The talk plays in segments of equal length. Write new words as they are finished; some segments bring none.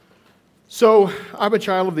So I'm a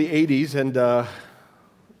child of the 80s, and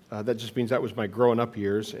that just means that was my growing up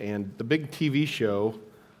years. And the big TV show,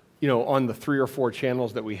 on the 3 or 4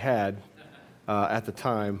 channels that we had at the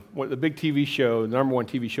time, the big TV show, the number one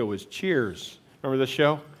TV show was Cheers. Remember this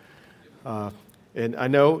show? And I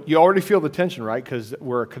know you already feel the tension, right? Because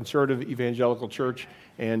we're a conservative evangelical church,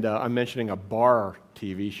 and I'm mentioning a bar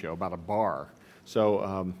TV show about a bar.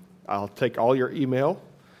 So I'll take all your email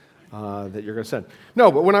that you're going to send. No,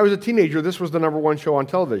 but when I was a teenager, this was the number one show on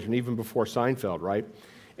television, even before Seinfeld, right?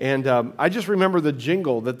 And I just remember the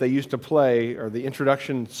jingle that they used to play, or the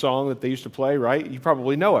introduction song that they used to play, right? You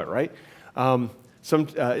probably know it, right?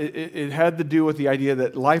 It had to do with the idea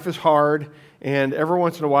that life is hard, and every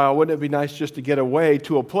once in a while, wouldn't it be nice just to get away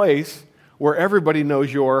to a place where everybody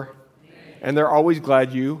knows you're, and they're always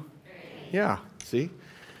glad you, yeah, see?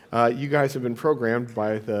 You guys have been programmed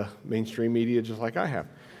by the mainstream media just like I have.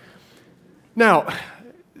 Now,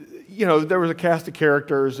 there was a cast of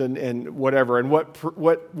characters and whatever, and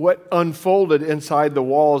what unfolded inside the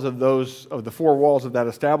walls of the 4 walls of that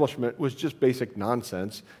establishment was just basic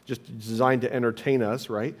nonsense, just designed to entertain us,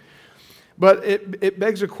 right? But it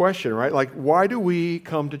begs a question, right? Like, why do we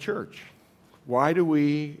come to church? Why do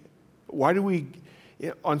we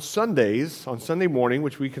on Sundays, on Sunday morning,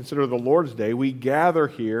 which we consider the Lord's Day, we gather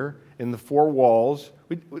here in the 4 walls.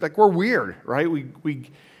 We're weird, right?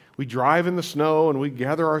 We drive in the snow and we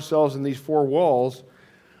gather ourselves in these 4 walls.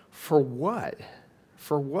 For what?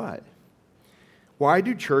 For what? Why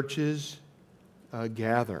do churches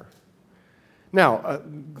gather? Now,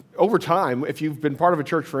 over time, if you've been part of a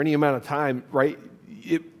church for any amount of time, right,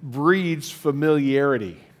 it breeds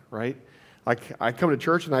familiarity, right? Like, I come to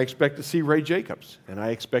church and I expect to see Ray Jacobs, and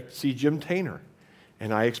I expect to see Jim Tainer,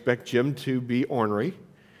 and I expect Jim to be ornery,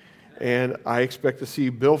 and I expect to see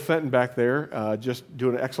Bill Fenton back there just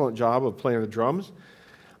doing an excellent job of playing the drums.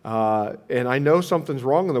 And I know something's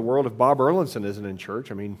wrong in the world if Bob Erlinson isn't in church.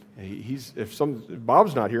 I mean, if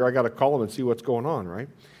Bob's not here, I got to call him and see what's going on, right?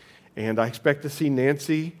 And I expect to see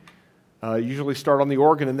Nancy usually start on the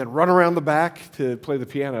organ and then run around the back to play the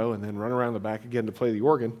piano, and then run around the back again to play the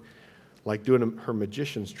organ, like doing her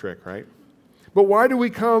magician's trick, right? But why do we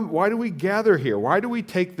come? Why do we gather here? Why do we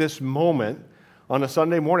take this moment on a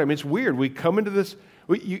Sunday morning? I mean, it's weird. We come into this,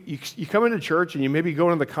 you come into church and you maybe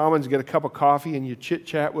go into the Commons, get a cup of coffee, and you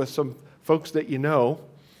chit-chat with some folks that you know.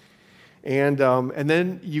 And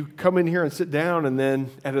then you come in here and sit down, and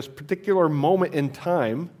then at a particular moment in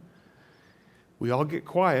time, we all get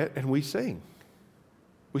quiet and we sing.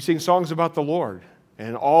 We sing songs about the Lord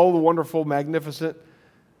and all the wonderful, magnificent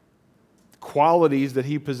qualities that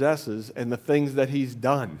He possesses and the things that He's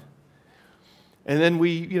done. And then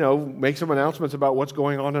we, make some announcements about what's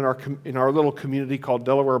going on in our little community called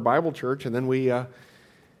Delaware Bible Church, and then we,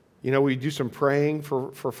 we do some praying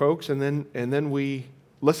for folks, and then we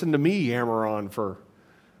listen to me yammer on for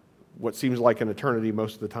what seems like an eternity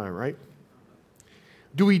most of the time, right?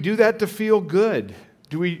 Do we do that to feel good?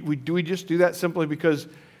 Do we just do that simply because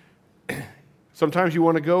sometimes you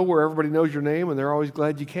want to go where everybody knows your name and they're always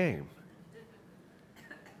glad you came?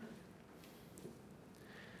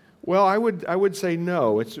 Well, I would say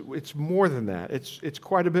no. It's more than that. It's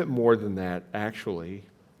quite a bit more than that, actually.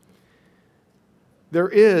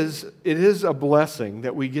 It is a blessing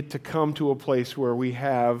that we get to come to a place where we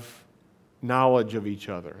have knowledge of each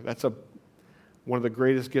other. That's one of the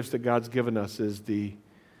greatest gifts that God's given us is the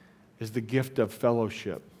gift of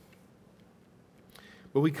fellowship.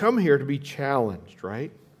 But we come here to be challenged,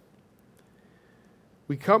 right?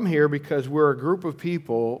 We come here because we're a group of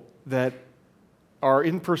people that are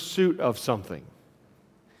in pursuit of something.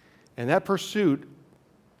 And that pursuit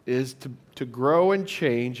is to grow and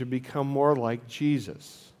change and become more like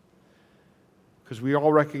Jesus. Because we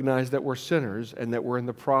all recognize that we're sinners and that we're in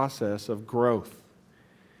the process of growth.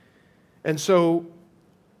 And so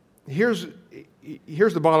here's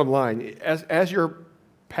the bottom line. As your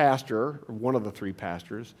pastor, or one of the 3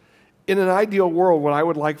 pastors, in an ideal world, what I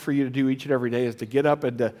would like for you to do each and every day is to get up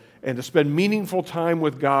and to spend meaningful time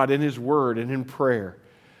with God in His Word and in prayer.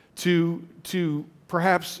 To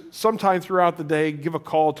perhaps sometime throughout the day give a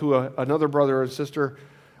call to another brother or sister,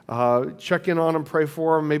 check in on them, pray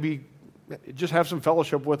for them, maybe just have some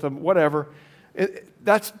fellowship with them, whatever.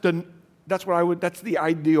 That's the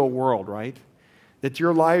ideal world, right? That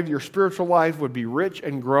your spiritual life would be rich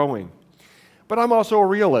and growing. But I'm also a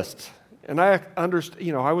realist. And I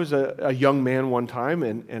understand, I was a young man one time,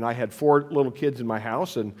 and I had 4 little kids in my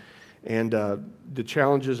house, and the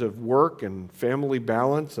challenges of work and family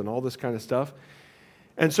balance and all this kind of stuff.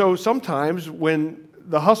 And so sometimes when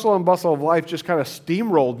the hustle and bustle of life just kind of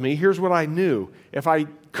steamrolled me, here's what I knew. If I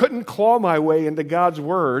couldn't claw my way into God's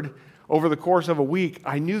Word, over the course of a week,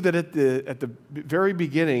 I knew that at the very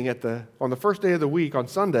beginning, on the first day of the week, on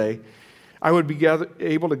Sunday, I would be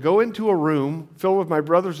able to go into a room filled with my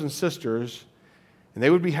brothers and sisters, and they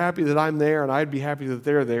would be happy that I'm there, and I'd be happy that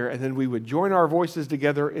they're there, and then we would join our voices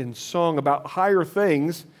together in song about higher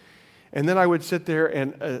things, and then I would sit there,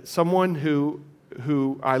 and someone who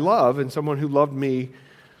I love and someone who loved me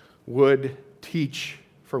would teach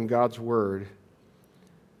from God's Word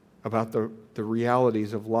about the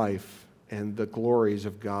realities of life and the glories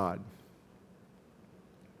of God.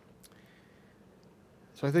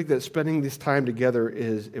 So I think that spending this time together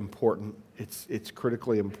is important. It's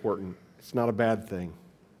critically important. It's not a bad thing.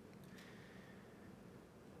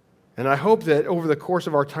 And I hope that over the course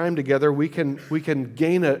of our time together, we can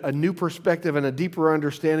gain a new perspective and a deeper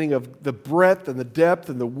understanding of the breadth and the depth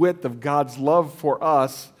and the width of God's love for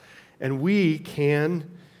us, and we can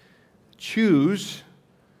choose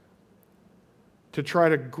to try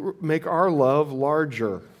to make our love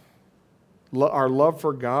larger, our love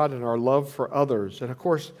for God and our love for others. And of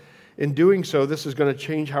course, in doing so, this is going to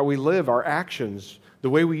change how we live, our actions, the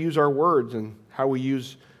way we use our words, and how we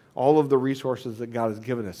use all of the resources that God has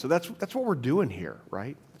given us. So that's what we're doing here,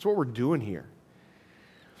 right? That's what we're doing here.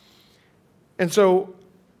 And so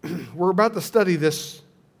we're about to study this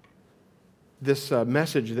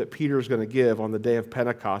message that Peter is going to give on the day of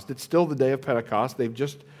Pentecost. It's still the day of Pentecost. They've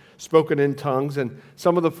just spoken in tongues, and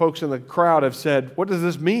some of the folks in the crowd have said, "What does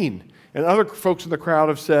this mean?" And other folks in the crowd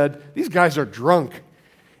have said, "These guys are drunk."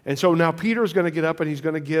 And so now Peter's going to get up and he's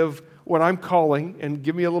going to give what I'm calling, and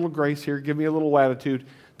give me a little grace here, give me a little latitude,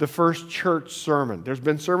 the first church sermon. There's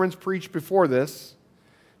been sermons preached before this.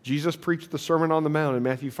 Jesus preached the Sermon on the Mount in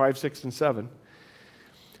Matthew 5, 6, and 7.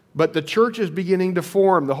 But the church is beginning to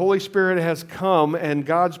form. The Holy Spirit has come, and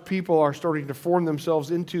God's people are starting to form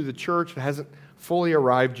themselves into the church. It hasn't fully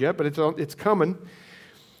arrived yet, but it's coming.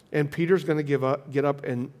 And Peter's going to get up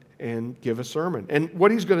and give a sermon. And what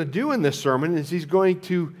he's going to do in this sermon is he's going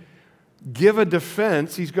to give a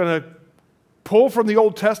defense. He's going to pull from the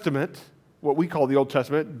Old Testament, what we call the Old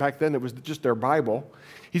Testament. Back then it was just their Bible.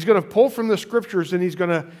 He's going to pull from the Scriptures, and he's going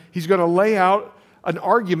to lay out an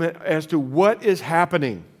argument as to what is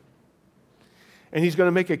happening. And he's going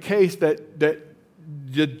to make a case that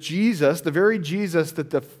Jesus, the very Jesus that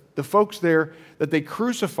the folks there, that they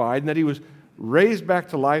crucified and that he was raised back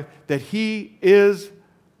to life, that he is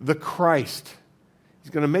the Christ.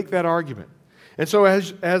 He's going to make that argument. And so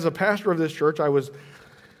as a pastor of this church, I was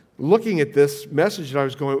looking at this message and I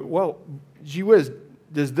was going, well, gee whiz,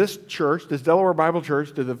 does this church, this Delaware Bible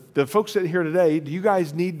Church, do the folks sitting here today, do you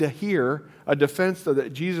guys need to hear a defense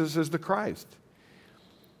that Jesus is the Christ?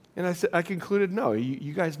 And I concluded, no,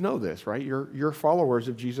 you guys know this, right? You're followers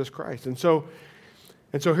of Jesus Christ. And so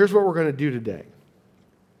here's what we're going to do today.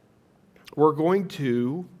 We're going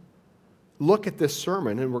to look at this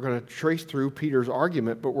sermon and we're going to trace through Peter's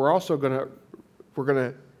argument, but we're also going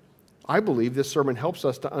to, I believe this sermon helps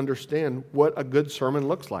us to understand what a good sermon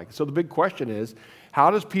looks like. So the big question is,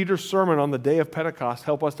 how does Peter's sermon on the day of Pentecost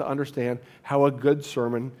help us to understand how a good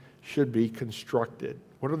sermon should be constructed?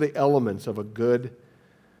 What are the elements of a good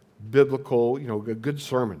biblical, a good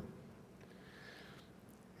sermon?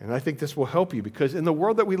 And I think this will help you because in the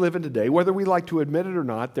world that we live in today, whether we like to admit it or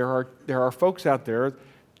not, there are folks out there,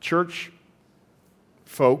 church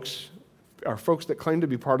folks, are folks that claim to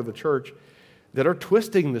be part of the church, that are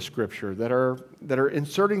twisting the Scripture, that are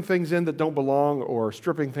inserting things in that don't belong or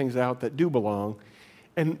stripping things out that do belong.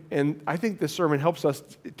 And I think this sermon helps us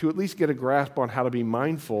to at least get a grasp on how to be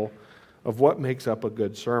mindful of what makes up a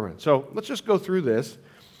good sermon. So let's just go through this,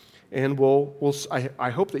 and I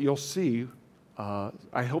hope that you'll see.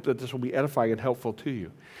 I hope that this will be edifying and helpful to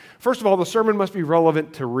you. First of all, the sermon must be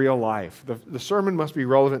relevant to real life. The sermon must be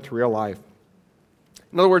relevant to real life.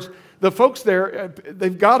 In other words, the folks there,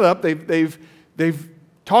 they've got up, they've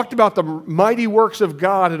talked about the mighty works of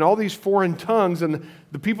God in all these foreign tongues, and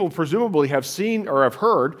the people presumably have seen or have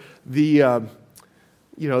heard the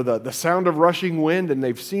sound of rushing wind, and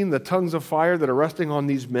they've seen the tongues of fire that are resting on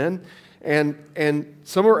these men. And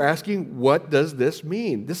some are asking, what does this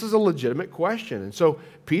mean? This is a legitimate question. And so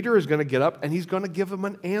Peter is going to get up and he's going to give them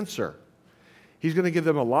an answer. He's going to give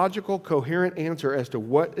them a logical, coherent answer as to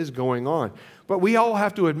what is going on. But we all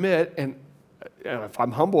have to admit, and if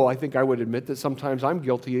I'm humble, I think I would admit that sometimes I'm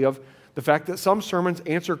guilty of the fact that some sermons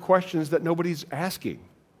answer questions that nobody's asking,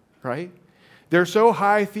 right? They're so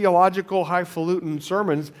high theological, highfalutin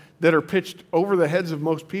sermons that are pitched over the heads of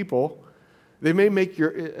most people. They may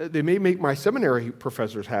make my seminary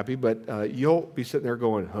professors happy, but you'll be sitting there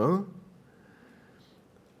going, huh?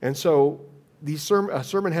 And so a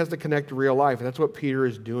sermon has to connect to real life, and that's what Peter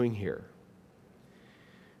is doing here.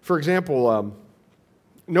 For example,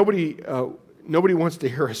 nobody wants to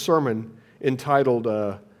hear a sermon entitled,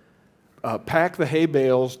 Pack the Hay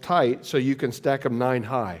Bales Tight So You Can Stack Them 9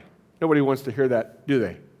 High. Nobody wants to hear that, do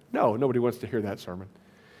they? No, nobody wants to hear that sermon.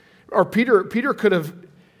 Or Peter could have,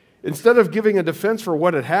 instead of giving a defense for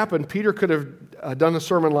what had happened, Peter could have done a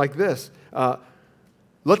sermon like this.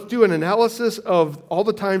 Let's do an analysis of all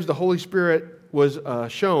the times the Holy Spirit was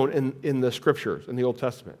shown in the Scriptures, in the Old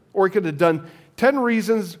Testament. Or he could have done 10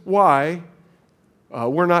 reasons why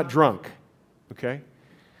we're not drunk, okay?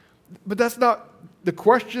 But that's not the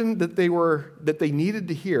question that they needed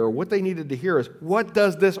to hear. What they needed to hear is, what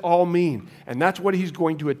does this all mean? And that's what he's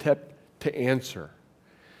going to attempt to answer.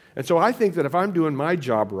 And so I think that if I'm doing my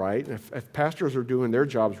job right, and if pastors are doing their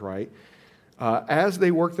jobs right, as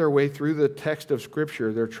they work their way through the text of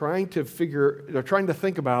Scripture, they're trying to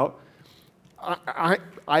think about,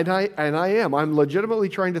 I'm legitimately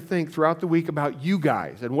trying to think throughout the week about you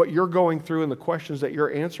guys and what you're going through and the questions that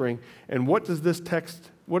you're answering, and what does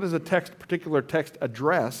a particular text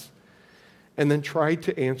address, and then try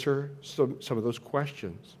to answer some of those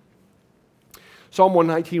questions. Psalm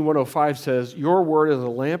 119, 105 says, "Your word is a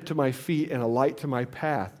lamp to my feet and a light to my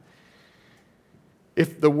path."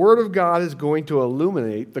 If the word of God is going to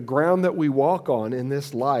illuminate the ground that we walk on in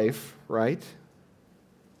this life, right,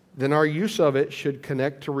 then our use of it should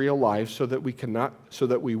connect to real life so that we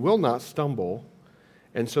will not stumble,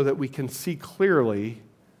 and so that we can see clearly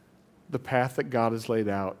the path that God has laid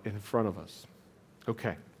out in front of us.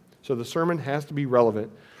 Okay, so the sermon has to be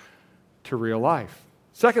relevant to real life.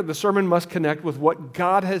 Second, the sermon must connect with what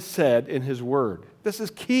God has said in His Word. This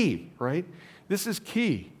is key, right? This is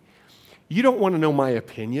key. You don't want to know my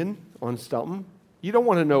opinion on something. You don't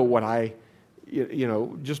want to know what what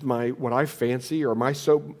I fancy or my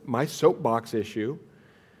soapbox issue.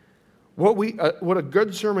 What a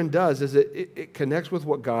good sermon does is it connects with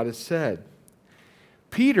what God has said.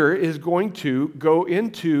 Peter is going to go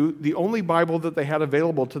into the only Bible that they had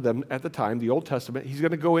available to them at the time, the Old Testament. He's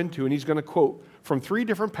going to go into and he's going to quote from 3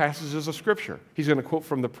 different passages of Scripture. He's going to quote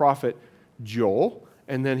from the prophet Joel,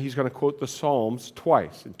 and then he's going to quote the Psalms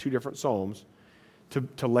twice, in 2 different Psalms,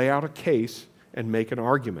 to lay out a case and make an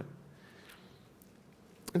argument.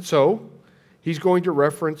 And so, he's going to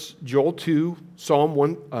reference Joel 2,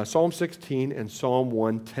 Psalm 16, and Psalm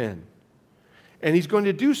 110. And he's going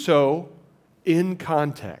to do so in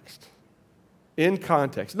context. In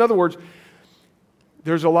context. In other words,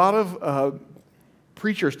 there's a lot of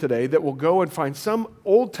preachers today that will go and find some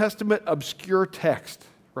Old Testament obscure text,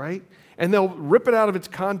 right? And they'll rip it out of its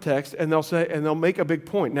context and they'll make a big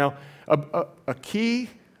point. Now, a key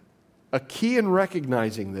in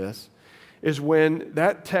recognizing this is when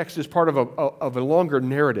that text is part of a longer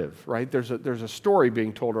narrative, right? There's a story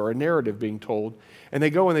being told or a narrative being told, and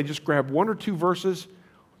they go and they just grab 1 or 2 verses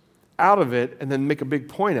out of it and then make a big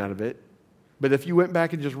point out of it. But if you went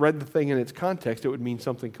back and just read the thing in its context, it would mean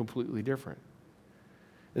something completely different.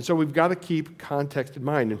 And so we've got to keep context in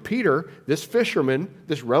mind. And Peter, this fisherman,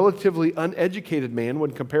 this relatively uneducated man when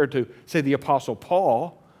compared to, say, the Apostle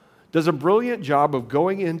Paul, does a brilliant job of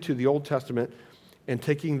going into the Old Testament and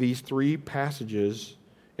taking these 3 passages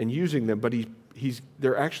and using them, but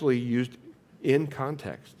they're actually used in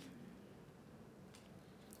context.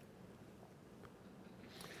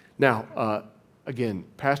 Now, again,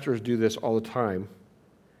 pastors do this all the time.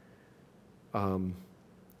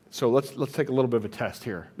 So let's take a little bit of a test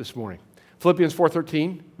here this morning. Philippians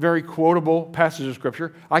 4:13, very quotable passage of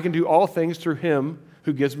Scripture. I can do all things through Him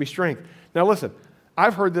who gives me strength. Now listen,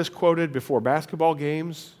 I've heard this quoted before basketball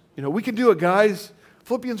games. We can do it, guys.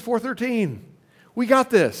 Philippians 4:13. We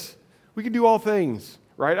got this. We can do all things,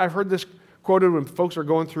 right? I've heard this quoted when folks are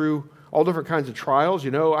going through all different kinds of trials.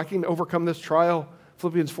 I can overcome this trial.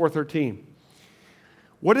 Philippians 4:13.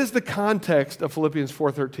 What is the context of Philippians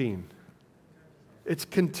 4:13? It's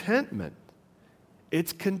contentment.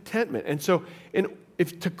 It's contentment. And so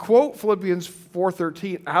if to quote Philippians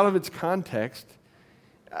 4:13 out of its context,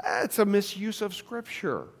 it's a misuse of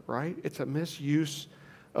Scripture, right? It's a misuse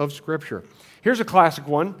of Scripture. Here's a classic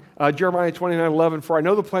one, Jeremiah 29:11. "For I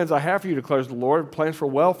know the plans I have for you, declares the Lord, plans for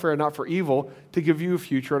welfare, not for evil, to give you a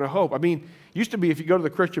future and a hope." I mean, used to be if you go to the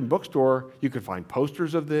Christian bookstore, you could find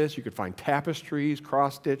posters of this, you could find tapestries,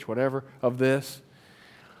 cross-stitch, whatever, of this.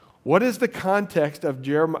 What is the context of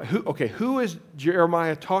Jeremiah? Who is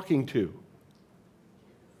Jeremiah talking to?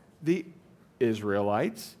 The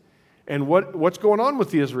Israelites. And what's going on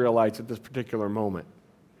with the Israelites at this particular moment?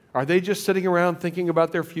 Are they just sitting around thinking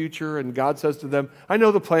about their future and God says to them, "I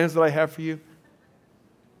know the plans that I have for you"?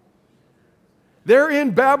 They're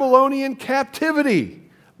in Babylonian captivity.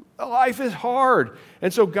 Life is hard.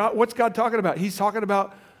 And so what's God talking about? He's talking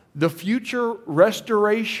about the future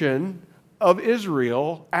restoration of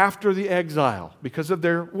Israel after the exile because of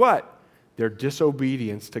their what? Their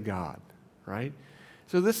disobedience to God, right?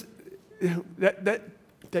 So that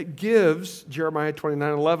gives Jeremiah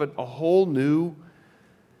 29:11 a whole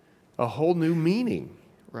new meaning,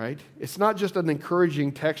 right? It's not just an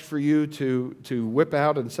encouraging text for you to whip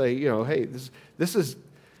out and say, hey, this is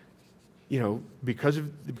because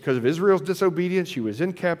of Israel's disobedience, she was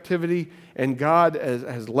in captivity, and God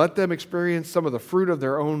has let them experience some of the fruit of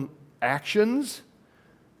their own actions,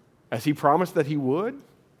 as He promised that He would.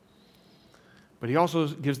 But He also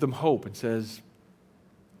gives them hope and says,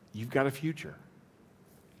 you've got a future.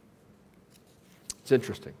 It's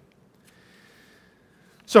interesting.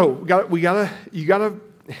 So you got to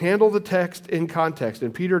handle the text in context,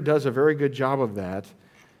 and Peter does a very good job of that.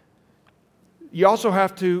 You also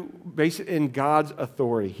have to base it in God's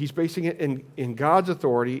authority. He's basing it in God's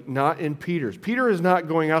authority, not in Peter's. Peter is not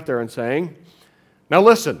going out there and saying, now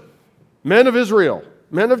listen, men of Israel,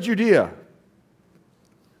 men of Judea,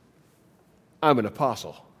 I'm an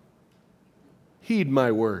apostle. Heed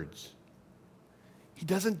my words. He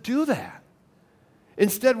doesn't do that.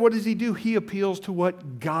 Instead, what does he do? He appeals to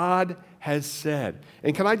what God has said.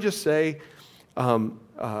 And can I just say,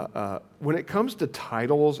 when it comes to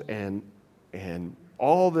titles and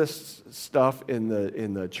all this stuff in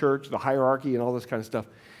the church, the hierarchy and all this kind of stuff,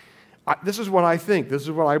 this is what I think, this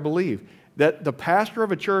is what I believe, that the pastor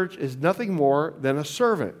of a church is nothing more than a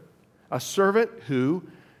servant who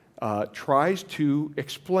tries to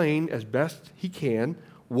explain as best he can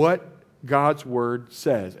what God's Word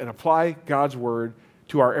says and apply God's Word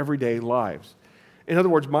to our everyday lives. In other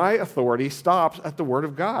words, my authority stops at the Word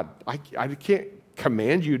of God. I can't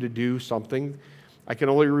command you to do something. I can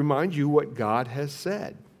only remind you what God has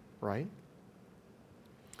said, right?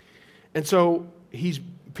 And so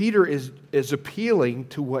Peter is appealing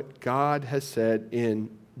to what God has said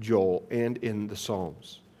in Joel and in the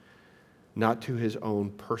Psalms, not to his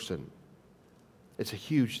own person. It's a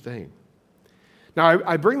huge thing. Now,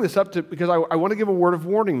 I bring this up because I want to give a word of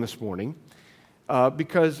warning this morning,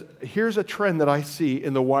 because here's a trend that I see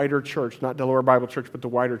in the wider church, not Delaware Bible Church, but the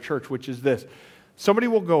wider church, which is this. Somebody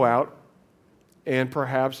will go out, and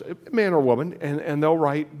perhaps a man or woman, and they'll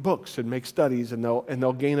write books and make studies, and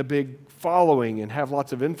they'll gain a big following and have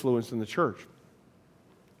lots of influence in the church.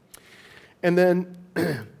 And then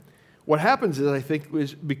what happens is, I think,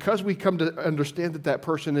 is because we come to understand that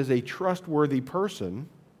person is a trustworthy person,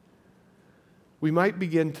 we might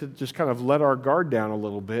begin to just kind of let our guard down a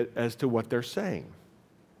little bit as to what they're saying,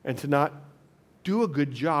 and to not do a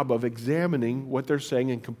good job of examining what they're saying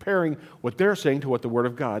and comparing what they're saying to what the Word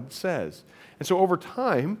of God says. And so over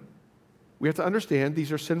time, we have to understand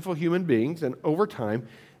these are sinful human beings, and over time,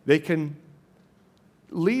 they can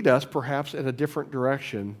lead us perhaps in a different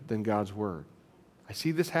direction than God's Word. I see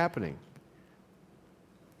this happening.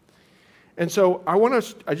 And so I want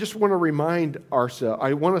us to remind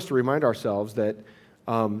ourselves that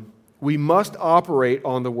we must operate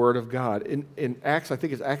on the Word of God. In Acts, I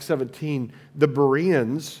think it's Acts 17, the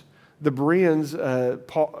Bereans,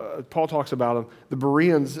 Paul talks about them. The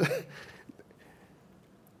Bereans,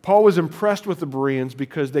 Paul was impressed with the Bereans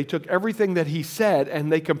because they took everything that he said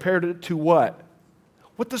and they compared it to what?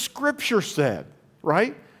 What the Scripture said,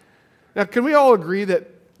 right? Now, can we all agree that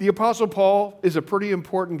the Apostle Paul is a pretty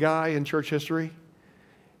important guy in church history?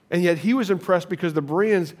 And yet he was impressed because the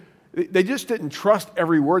Bereans, they just didn't trust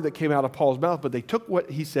every word that came out of Paul's mouth, but they took what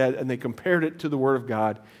he said and they compared it to the Word of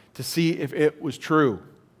God to see if it was true.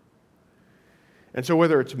 And so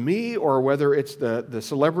whether it's me or whether it's the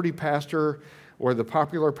celebrity pastor or the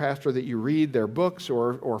popular pastor that you read their books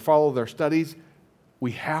or follow their studies,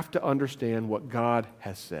 we have to understand what God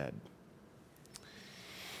has said.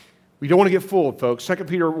 We don't want to get fooled, folks. 2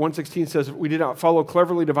 Peter 1:16 says, we did not follow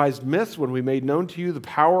cleverly devised myths when we made known to you the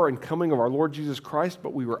power and coming of our Lord Jesus Christ,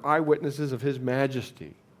 but we were eyewitnesses of His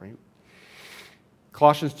majesty. Right?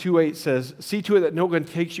 Colossians 2:8 says, see to it that no one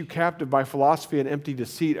takes you captive by philosophy and empty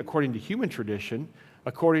deceit according to human tradition,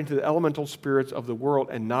 according to the elemental spirits of the world,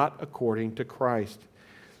 and not according to Christ.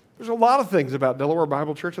 There's a lot of things about Delaware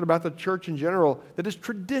Bible Church and about the church in general that is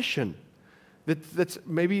tradition. That's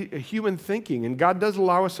maybe a human thinking, and God does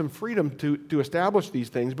allow us some freedom to establish these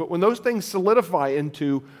things, but when those things solidify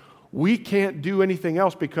into we can't do anything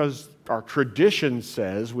else because our tradition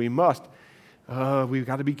says we must, we've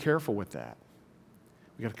got to be careful with that.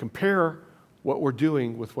 We've got to compare what we're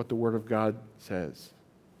doing with what the Word of God says.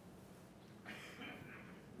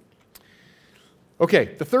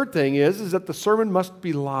 Okay, the third thing is that the sermon must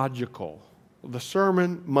be logical. The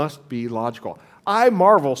sermon must be logical. I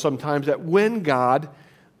marvel sometimes at when God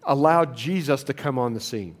allowed Jesus to come on the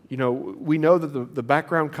scene. You know, we know that the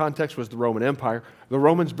background context was the Roman Empire. The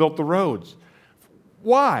Romans built the roads.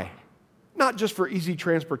 Why? Not just for easy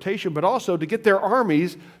transportation, but also to get their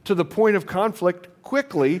armies to the point of conflict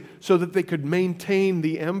quickly so that they could maintain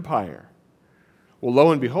the empire. Well,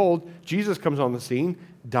 lo and behold, Jesus comes on the scene,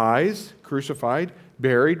 dies, crucified,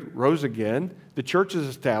 buried, rose again. The church is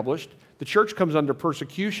established. The church comes under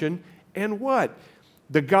persecution. And what?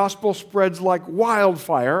 The gospel spreads like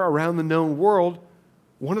wildfire around the known world.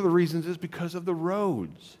 One of the reasons is because of the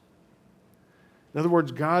roads. In other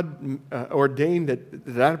words, God ordained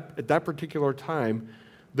that at that particular time,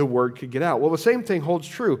 the word could get out. Well, the same thing holds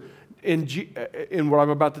true in what I'm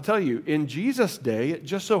about to tell you. In Jesus' day, it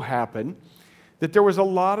just so happened that there was a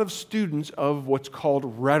lot of students of what's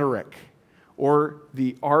called rhetoric, or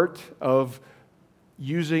the art of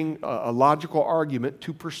using a logical argument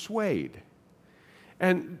to persuade.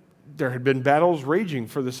 And there had been battles raging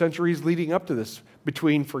for the centuries leading up to this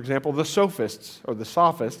between, for example, the sophists or the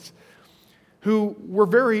sophists, who were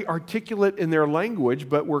very articulate in their language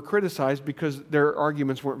but were criticized because their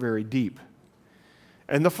arguments weren't very deep.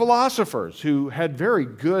 And the philosophers, who had very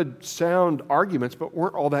good, sound arguments but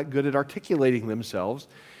weren't all that good at articulating themselves.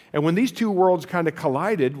 And when these two worlds kind of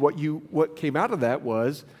collided, what came out of that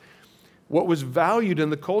was, what was valued in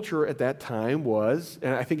the culture at that time was,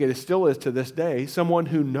 and I think it still is to this day, someone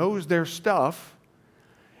who knows their stuff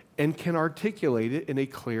and can articulate it in a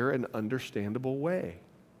clear and understandable way.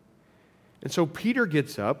 And so Peter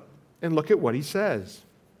gets up, and look at what he says.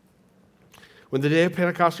 When the day of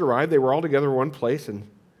Pentecost arrived, they were all together in one place,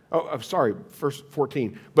 verse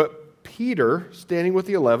 14. But Peter, standing with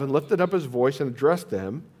the 11, lifted up his voice and addressed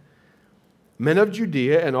them, "Men of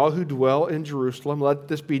Judea and all who dwell in Jerusalem, let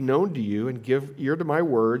this be known to you, and give ear to my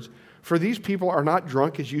words, for these people are not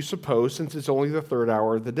drunk as you suppose, since it's only the third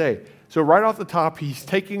hour of the day." So right off the top, he's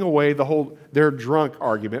taking away their drunk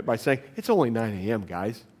argument by saying, it's only 9 a.m.,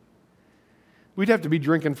 guys. We'd have to be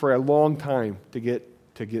drinking for a long time to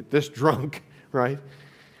get this drunk, right?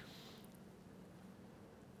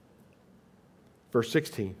 Verse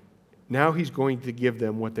 16. Now he's going to give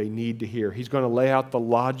them what they need to hear. He's going to lay out the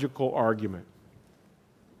logical argument.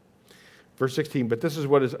 Verse 16, but this is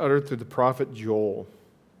what is uttered through the prophet Joel.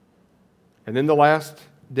 And in the last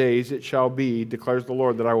days it shall be, declares the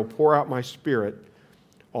Lord, that I will pour out my spirit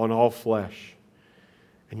on all flesh.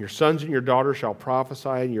 And your sons and your daughters shall prophesy,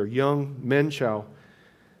 and your young men shall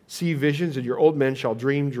see visions, and your old men shall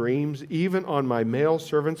dream dreams, even on my male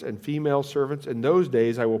servants and female servants. In those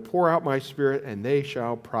days I will pour out my spirit, and they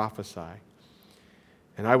shall prophesy.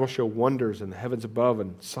 And I will show wonders in the heavens above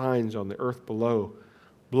and signs on the earth below,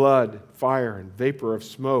 blood, fire, and vapor of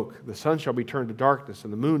smoke. The sun shall be turned to darkness,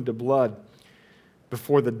 and the moon to blood,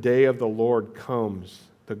 before the day of the Lord comes,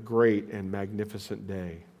 the great and magnificent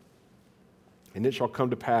day. And it shall come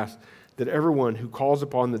to pass that everyone who calls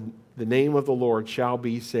upon the name of the Lord shall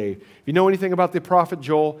be saved. If you know anything about the prophet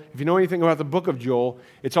Joel, if you know anything about the book of Joel,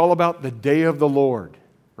 it's all about the day of the Lord,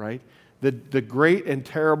 right? The great and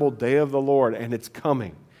terrible day of the Lord, and it's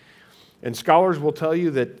coming. And scholars will tell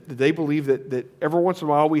you that they believe that every once in a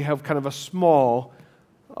while we have kind of a small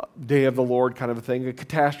day of the Lord kind of a thing, a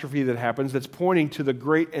catastrophe that happens that's pointing to the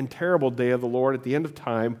great and terrible day of the Lord at the end of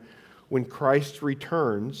time when Christ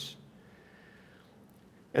returns.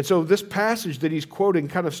 And so this passage that he's quoting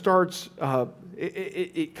kind of starts,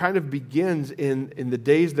 it kind of begins in the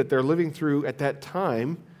days that they're living through at that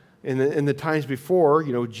time, in the times before,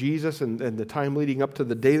 Jesus and the time leading up to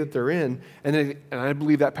the day that they're in. And I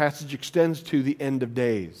believe that passage extends to the end of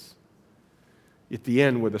days. At the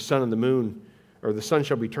end where the sun and the moon, or the sun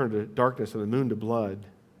shall be turned to darkness and the moon to blood.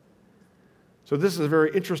 So this is a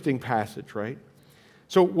very interesting passage, right?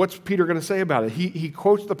 So what's Peter going to say about it? He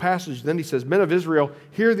quotes the passage, then he says, "Men of Israel,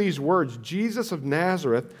 hear these words. Jesus of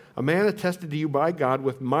Nazareth, a man attested to you by God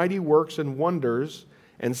with mighty works and wonders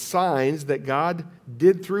and signs that God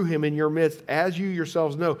did through him in your midst, as you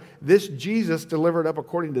yourselves know. This Jesus delivered up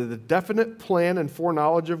according to the definite plan and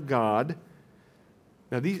foreknowledge of God."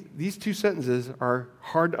 Now these two sentences are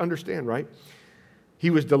hard to understand, right? He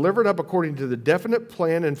was delivered up according to the definite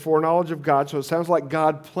plan and foreknowledge of God, so it sounds like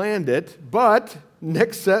God planned it, but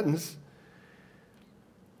next sentence,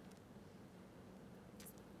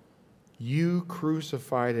 you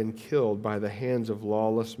crucified and killed by the hands of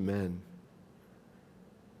lawless men.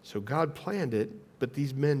 So God planned it, but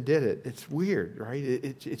these men did it. It's weird, right?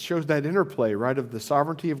 It shows that interplay, right, of the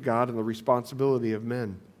sovereignty of God and the responsibility of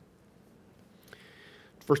men.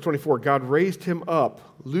 Verse 24, God raised him up,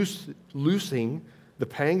 loosing the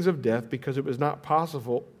pangs of death, because it was not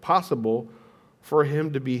possible for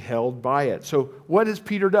him to be held by it. So what has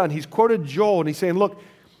Peter done? He's quoted Joel, and he's saying, look,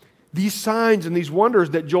 These signs and these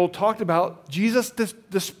wonders that Joel talked about, Jesus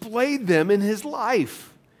displayed them in his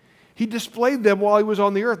life. He displayed them while he was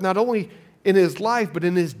on the earth. Not only in his life, but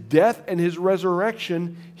in his death and his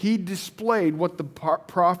resurrection, he displayed what the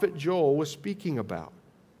prophet Joel was speaking about.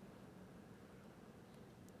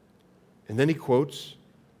 And then he quotes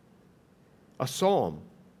a psalm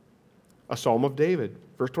of David.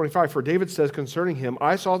 Verse 25, for David says concerning him,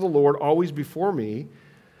 I saw the Lord always before me,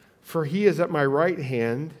 for he is at my right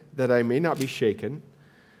hand, that I may not be shaken.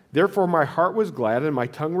 Therefore my heart was glad, and my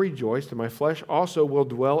tongue rejoiced, and my flesh also will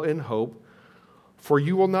dwell in hope. For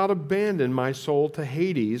you will not abandon my soul to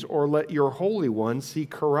Hades, or let your Holy One see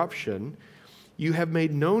corruption. You have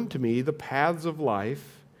made known to me the paths of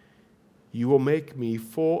life. You will make me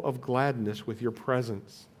full of gladness with your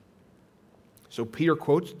presence. So Peter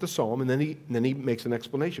quotes the psalm, and then he makes an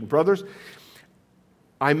explanation. Brothers,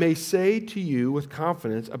 I may say to you with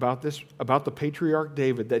confidence about the patriarch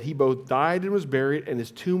David, that he both died and was buried, and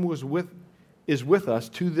his tomb is with us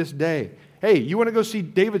to this day. Hey, you want to go see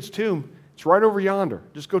David's tomb? It's right over yonder.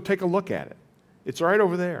 Just go take a look at it. It's right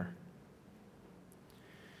over there.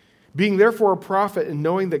 Being therefore a prophet, and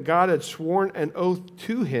knowing that God had sworn an oath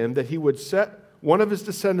to him that he would set one of his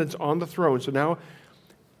descendants on the throne. So now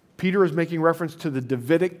Peter is making reference to the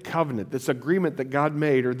Davidic covenant, this agreement that God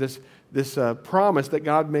made, or this promise that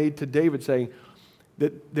God made to David, saying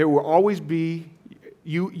that there will always be,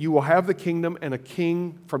 you will have the kingdom and a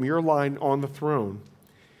king from your line on the throne.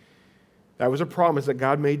 That was a promise that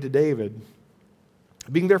God made to David.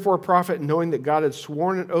 Being therefore a prophet, knowing that God had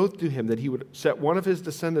sworn an oath to him that he would set one of his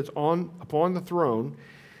descendants upon the throne,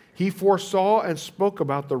 he foresaw and spoke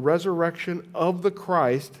about the resurrection of the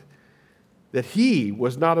Christ, that he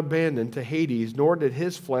was not abandoned to Hades, nor did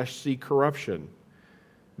his flesh see corruption.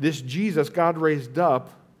 This Jesus God raised up,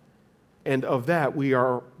 and of that we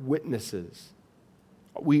are witnesses.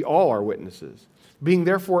 We all are witnesses. Being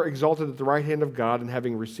therefore exalted at the right hand of God, and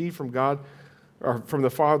having received from God, or from the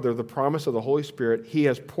Father, the promise of the Holy Spirit, he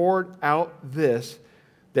has poured out this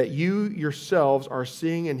that you yourselves are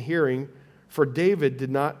seeing and hearing. For David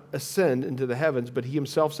did not ascend into the heavens, but he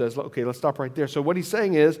himself says, okay, let's stop right there. So what he's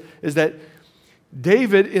saying is that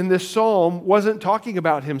David in this psalm wasn't talking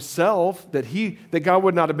about himself, that God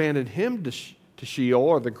would not abandon him to Sheol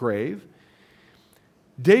or the grave.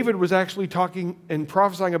 David was actually talking and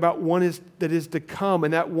prophesying about one that is to come,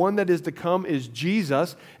 and that one that is to come is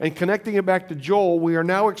Jesus. And connecting it back to Joel, we are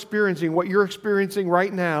now experiencing what you're experiencing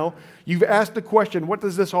right now. You've asked the question, what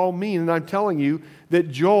does this all mean? And I'm telling you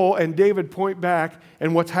that Joel and David point back,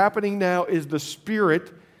 and what's happening now is the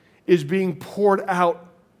Spirit is being poured out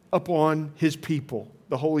upon his people,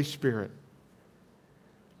 the Holy Spirit.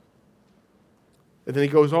 And then he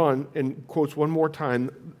goes on and quotes one more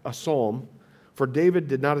time a psalm. For David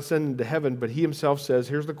did not ascend into heaven, but he himself says,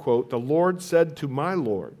 here's the quote, the Lord said to my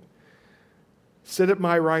Lord, sit at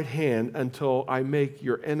my right hand until I make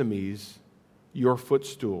your enemies your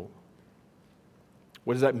footstool.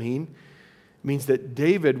 What does that mean? It means that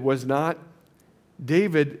David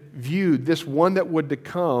viewed this one that would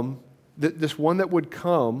come,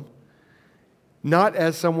 not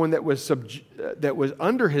as someone that was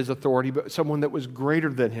under his authority, but someone that was greater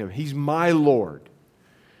than him. He's my Lord.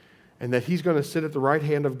 And that he's going to sit at the right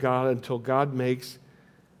hand of God until God makes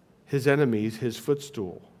his enemies his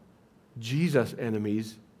footstool. Jesus'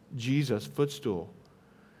 enemies, Jesus' footstool.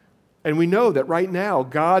 And we know that right now,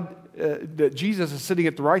 that Jesus is sitting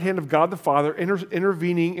at the right hand of God the Father,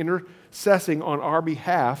 intervening, intercessing on our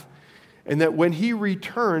behalf, and that when he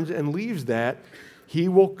returns and leaves that, he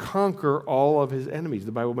will conquer all of his enemies.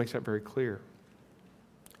 The Bible makes that very clear.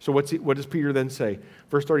 So what does Peter then say?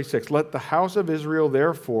 Verse 36, let the house of Israel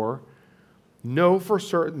therefore know for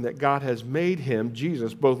certain that God has made him,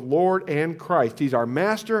 Jesus, both Lord and Christ. He's our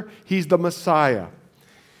master. He's the Messiah.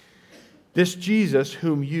 This Jesus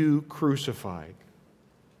whom you crucified.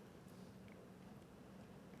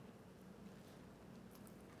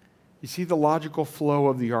 You see the logical flow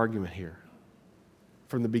of the argument here.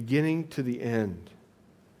 From the beginning to the end.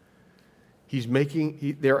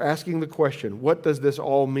 They're asking the question, what does this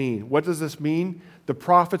all mean? What does this mean? The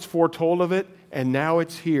prophets foretold of it, and now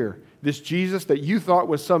it's here. This Jesus that you thought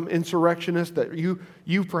was some insurrectionist, that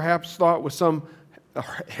you perhaps thought was some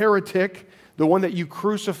heretic, the one that you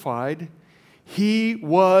crucified, he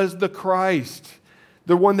was the Christ.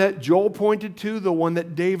 The one that Joel pointed to, the one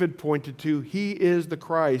that David pointed to, he is the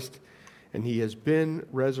Christ, and he has been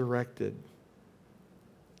resurrected.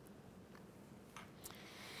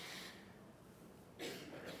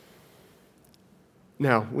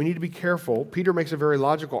 Now, we need to be careful. Peter makes a very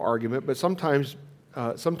logical argument, but sometimes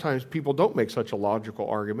people don't make such a logical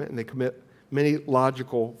argument, and they commit many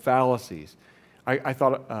logical fallacies. I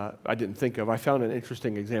found an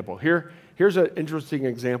interesting example. Here's an interesting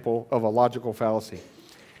example of a logical fallacy.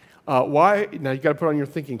 Now you've got to put on your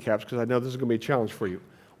thinking caps because I know this is going to be a challenge for you.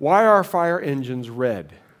 Why are fire engines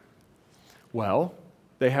red? Well,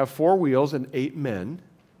 they have 4 wheels and 8 men.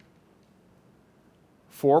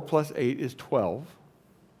 4 plus 8 is 12.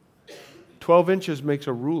 12 inches makes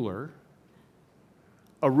a ruler.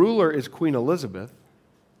 A ruler is Queen Elizabeth.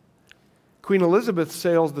 Queen Elizabeth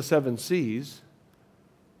sails the 7 seas.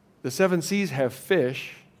 The 7 seas have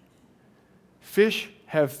fish. Fish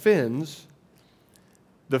have fins.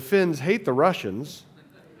 The Finns hate the Russians.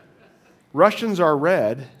 Russians are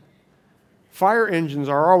red. Fire engines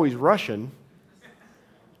are always Russian,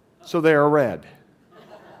 so they are red.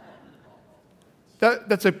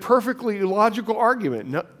 That's a perfectly logical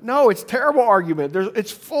argument. No, it's a terrible argument.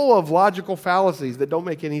 It's full of logical fallacies that don't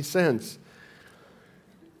make any sense.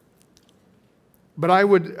 But I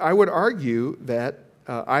would argue that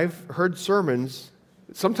I've heard sermons.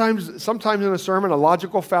 Sometimes in a sermon, a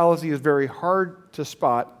logical fallacy is very hard to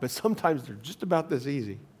spot, but sometimes they're just about this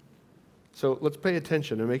easy. So let's pay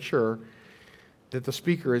attention and make sure that the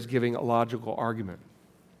speaker is giving a logical argument.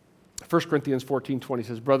 1 Corinthians 14:20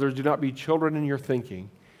 says, "Brothers, do not be children in your thinking.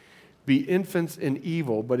 Be infants in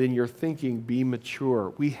evil, but in your thinking be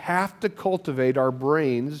mature." We have to cultivate our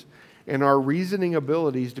brains and our reasoning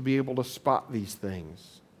abilities to be able to spot these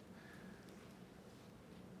things.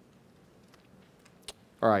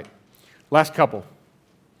 All right, last couple.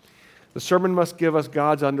 The sermon must give us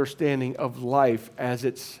God's understanding of life as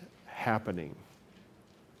it's happening.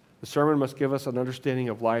 The sermon must give us an understanding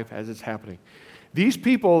of life as it's happening. These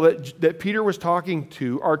people that Peter was talking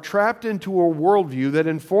to are trapped into a worldview that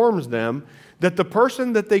informs them that the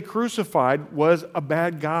person that they crucified was a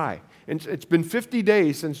bad guy. And it's been 50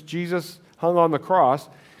 days since Jesus hung on the cross,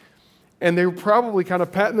 and they were probably kind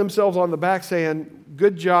of patting themselves on the back saying,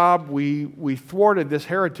 good job, we thwarted this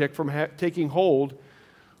heretic from taking hold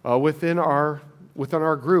within our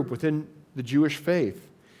group, within the Jewish faith.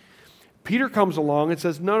 Peter comes along and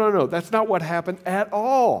says, no, that's not what happened at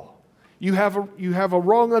all. You have a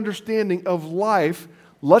wrong understanding of life.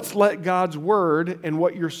 Let's let God's word and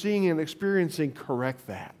what you're seeing and experiencing correct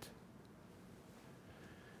that.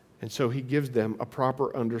 And so he gives them a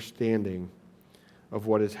proper understanding of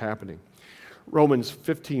what is happening. Romans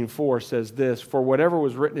 15:4 says this, "For whatever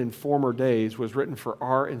was written in former days was written for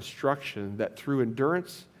our instruction, that through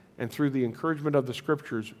endurance and through the encouragement of the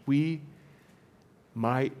Scriptures we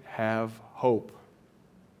might have hope."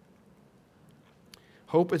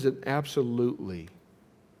 Hope is an absolutely,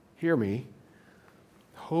 hear me,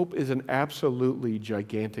 hope is an absolutely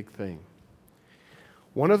gigantic thing.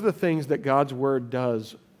 One of the things that God's Word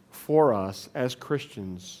does for us as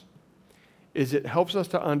Christians is it helps us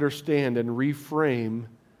to understand and reframe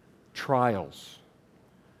trials.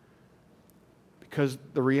 Because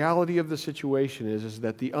the reality of the situation is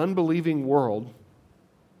that the unbelieving world,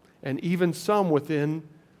 and even some within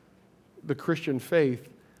the Christian faith,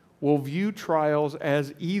 will view trials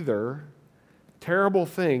as either terrible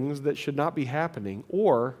things that should not be happening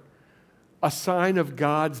or a sign of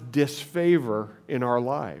God's disfavor in our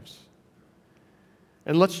lives.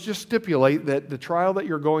 And let's just stipulate that the trial that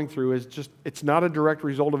you're going through it's not a direct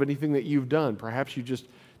result of anything that you've done. Perhaps you've just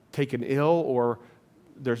taken ill, or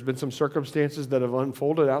there's been some circumstances that have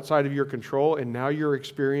unfolded outside of your control, and now you're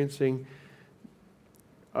experiencing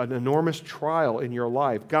an enormous trial in your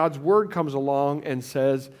life. God's word comes along and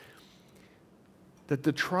says that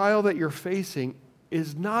the trial that you're facing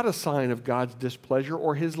is not a sign of God's displeasure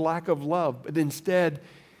or his lack of love, but instead,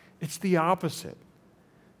 it's the opposite.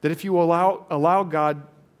 That if you allow God,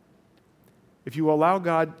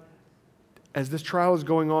 as this trial is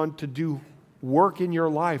going on, to do work in your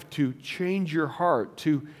life, to change your heart,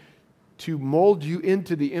 to mold you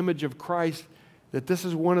into the image of Christ, that this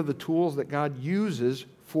is one of the tools that God uses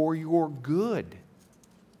for your good.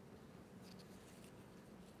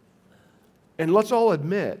 And let's all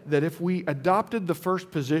admit that if we adopted the first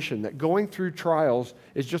position, that going through trials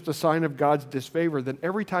is just a sign of God's disfavor, then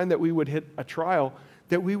every time that we would hit a trial,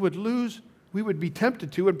 that we would be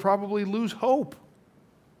tempted to and probably lose hope.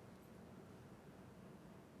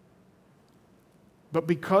 But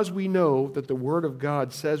because we know that the Word of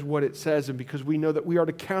God says what it says, and because we know that we are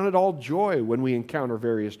to count it all joy when we encounter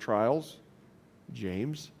various trials,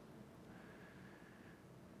 James,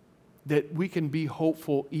 that we can be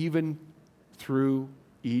hopeful even through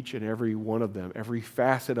each and every one of them, every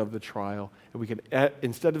facet of the trial. And we can,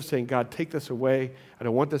 instead of saying, God, take this away, I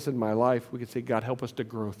don't want this in my life, we can say, God, help us to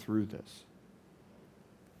grow through this.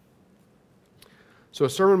 So a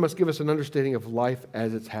sermon must give us an understanding of life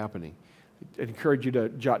as it's happening. I encourage you to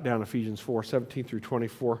jot down Ephesians 4:17 through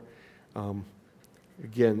 24.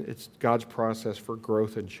 Again, it's God's process for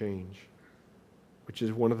growth and change, which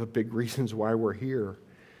is one of the big reasons why we're here.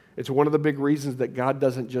 It's one of the big reasons that God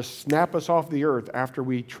doesn't just snap us off the earth after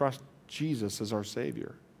we trust Jesus as our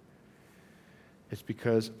Savior. It's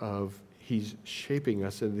because of He's shaping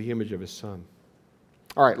us in the image of His Son.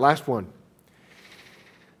 All right, last one.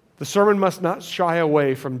 The sermon must not shy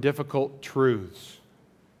away from difficult truths.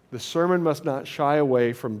 The sermon must not shy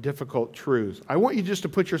away from difficult truths. I want you just to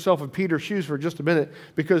put yourself in Peter's shoes for just a minute,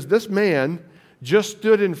 because this man just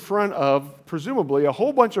stood in front of, presumably, a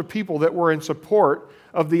whole bunch of people that were in support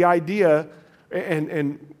of the idea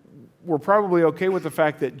and were probably okay with the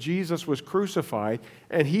fact that Jesus was crucified.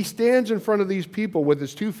 And he stands in front of these people with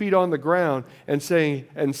his 2 feet on the ground and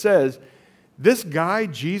says, this guy,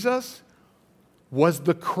 Jesus, was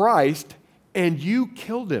the Christ, and you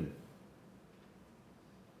killed him.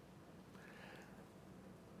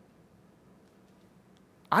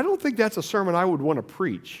 I don't think that's a sermon I would want to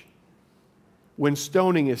preach when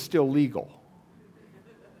stoning is still legal.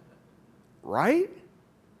 Right?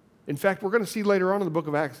 In fact, we're going to see later on in the book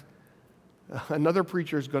of Acts, another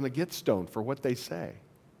preacher is going to get stoned for what they say.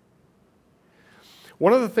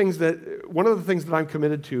 One of the things that I'm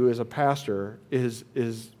committed to as a pastor is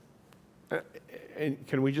and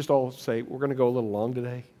can we just all say, we're going to go a little long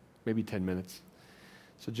today? Maybe 10 minutes.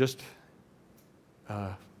 So just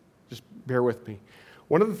bear with me.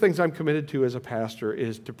 One of the things I'm committed to as a pastor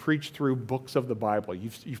is to preach through books of the Bible.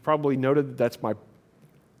 You've probably noted that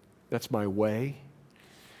that's my way.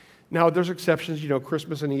 Now, there's exceptions,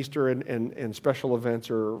 Christmas and Easter and special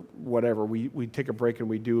events or whatever. We take a break and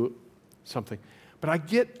we do something. But I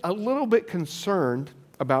get a little bit concerned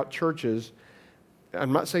about churches.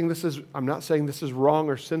 I'm not saying this is wrong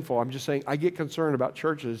or sinful. I'm just saying I get concerned about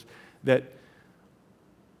churches that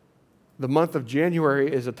the month of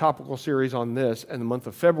January is a topical series on this, and the month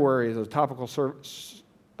of February is a topical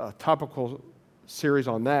series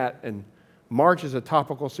on that, and March is a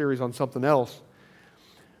topical series on something else.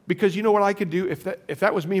 Because you know what I could do? If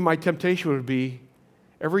that was me, my temptation would be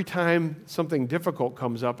every time something difficult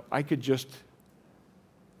comes up, I could just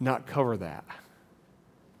not cover that.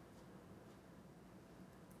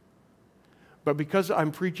 But because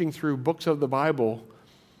I'm preaching through books of the Bible,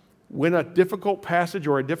 when a difficult passage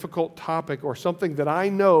or a difficult topic or something that I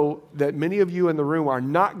know that many of you in the room are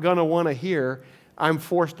not going to want to hear, I'm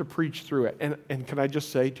forced to preach through it. And can I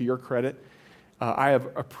just say, to your credit, I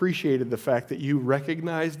have appreciated the fact that you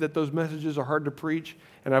recognize that those messages are hard to preach,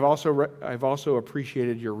 and I've also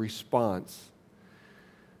appreciated your response.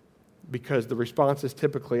 Because the response is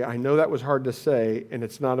typically, I know that was hard to say, and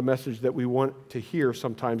it's not a message that we want to hear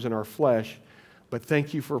sometimes in our flesh, but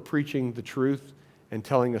thank you for preaching the truth and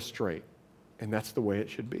telling us straight. And that's the way it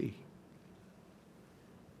should be.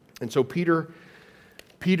 And so Peter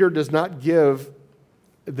does not give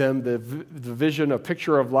them the vision, a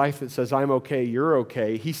picture of life that says, I'm okay, you're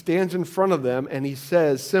okay. He stands in front of them and he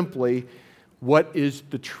says simply, what is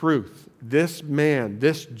the truth? This man,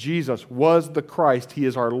 this Jesus was the Christ. He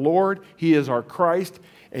is our Lord. He is our Christ.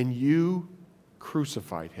 And you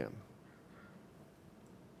crucified him.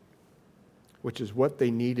 Which is what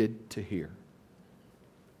they needed to hear.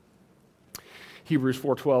 Hebrews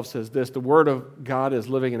 4:12 says this, the word of God is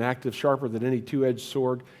living and active, sharper than any two-edged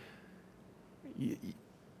sword. You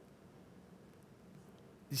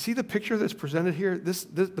see the picture that's presented here?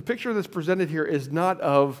 The picture that's presented here is not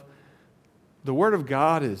of, the word of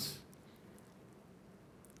God is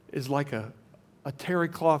like a terry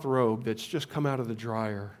cloth robe that's just come out of the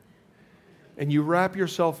dryer. And you wrap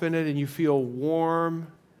yourself in it and you feel warm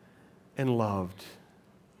and loved.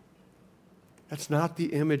 That's not the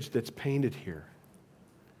image that's painted here.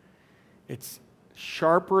 It's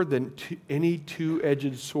sharper than any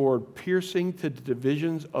two-edged sword, piercing to the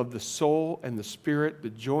divisions of the soul and the spirit, the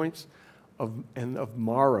joints of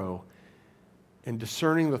marrow, and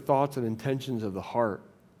discerning the thoughts and intentions of the heart.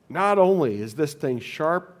 Not only is this thing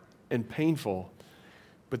sharp and painful,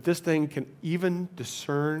 but this thing can even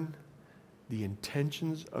discern the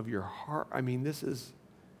intentions of your heart. I mean, it's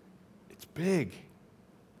big.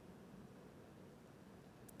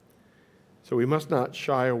 So we must not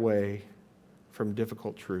shy away from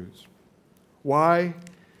difficult truths. Why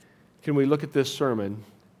can we look at this sermon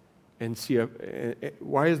and see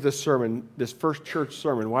why is this sermon, this first church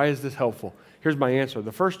sermon, why is this helpful? Here's my answer.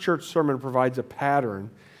 The first church sermon provides a pattern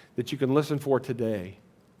that you can listen for today.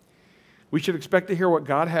 We should expect to hear what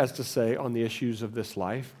God has to say on the issues of this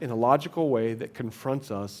life in a logical way that confronts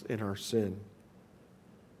us in our sin.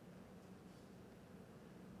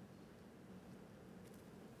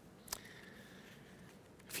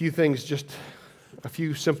 few things, just a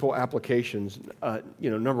few simple applications.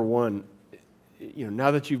 Number one, now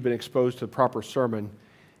that you've been exposed to the proper sermon,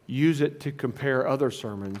 use it to compare other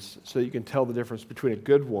sermons so that you can tell the difference between a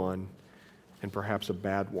good one and perhaps a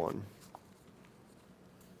bad one.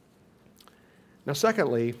 Now,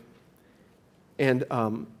 secondly, and,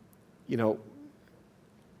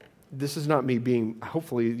 this is not me being,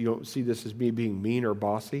 hopefully you don't see this as me being mean or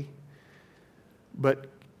bossy, but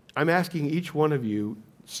I'm asking each one of you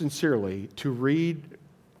sincerely to read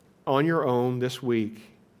on your own this week,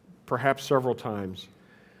 perhaps several times,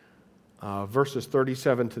 verses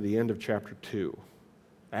 37 to the end of chapter 2.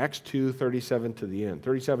 Acts 2, 37 to the end,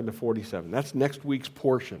 37 to 47. That's next week's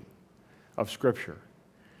portion of Scripture.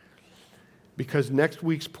 Because next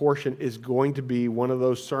week's portion is going to be one of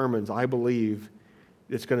those sermons, I believe,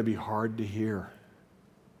 it's going to be hard to hear.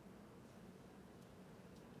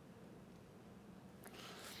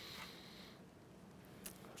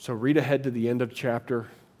 So read ahead to the end of the chapter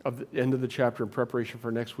in preparation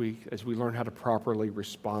for next week as we learn how to properly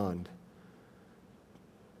respond.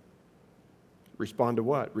 Respond to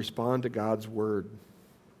what? Respond to God's Word.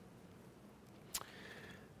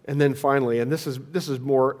 And then finally, and this is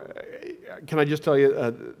more. Can I just tell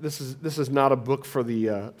you, this is not a book for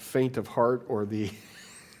the faint of heart or the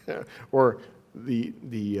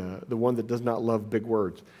the one that does not love big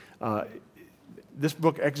words. This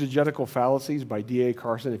book, Exegetical Fallacies by D.A.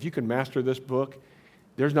 Carson. If you can master this book,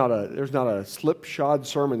 there's not a slipshod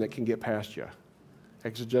sermon that can get past you.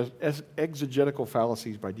 Exegetical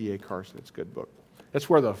Fallacies by D.A. Carson. It's a good book. That's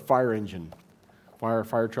where the fire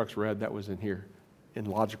truck's read. That was in here, in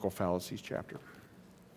Logical Fallacies chapter.